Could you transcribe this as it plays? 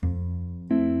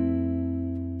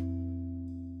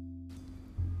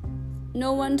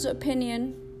No one's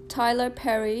opinion. Tyler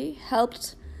Perry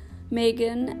helped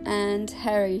Meghan and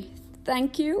Harry.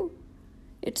 Thank you.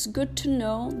 It's good to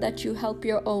know that you help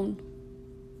your own.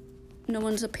 No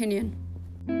one's opinion.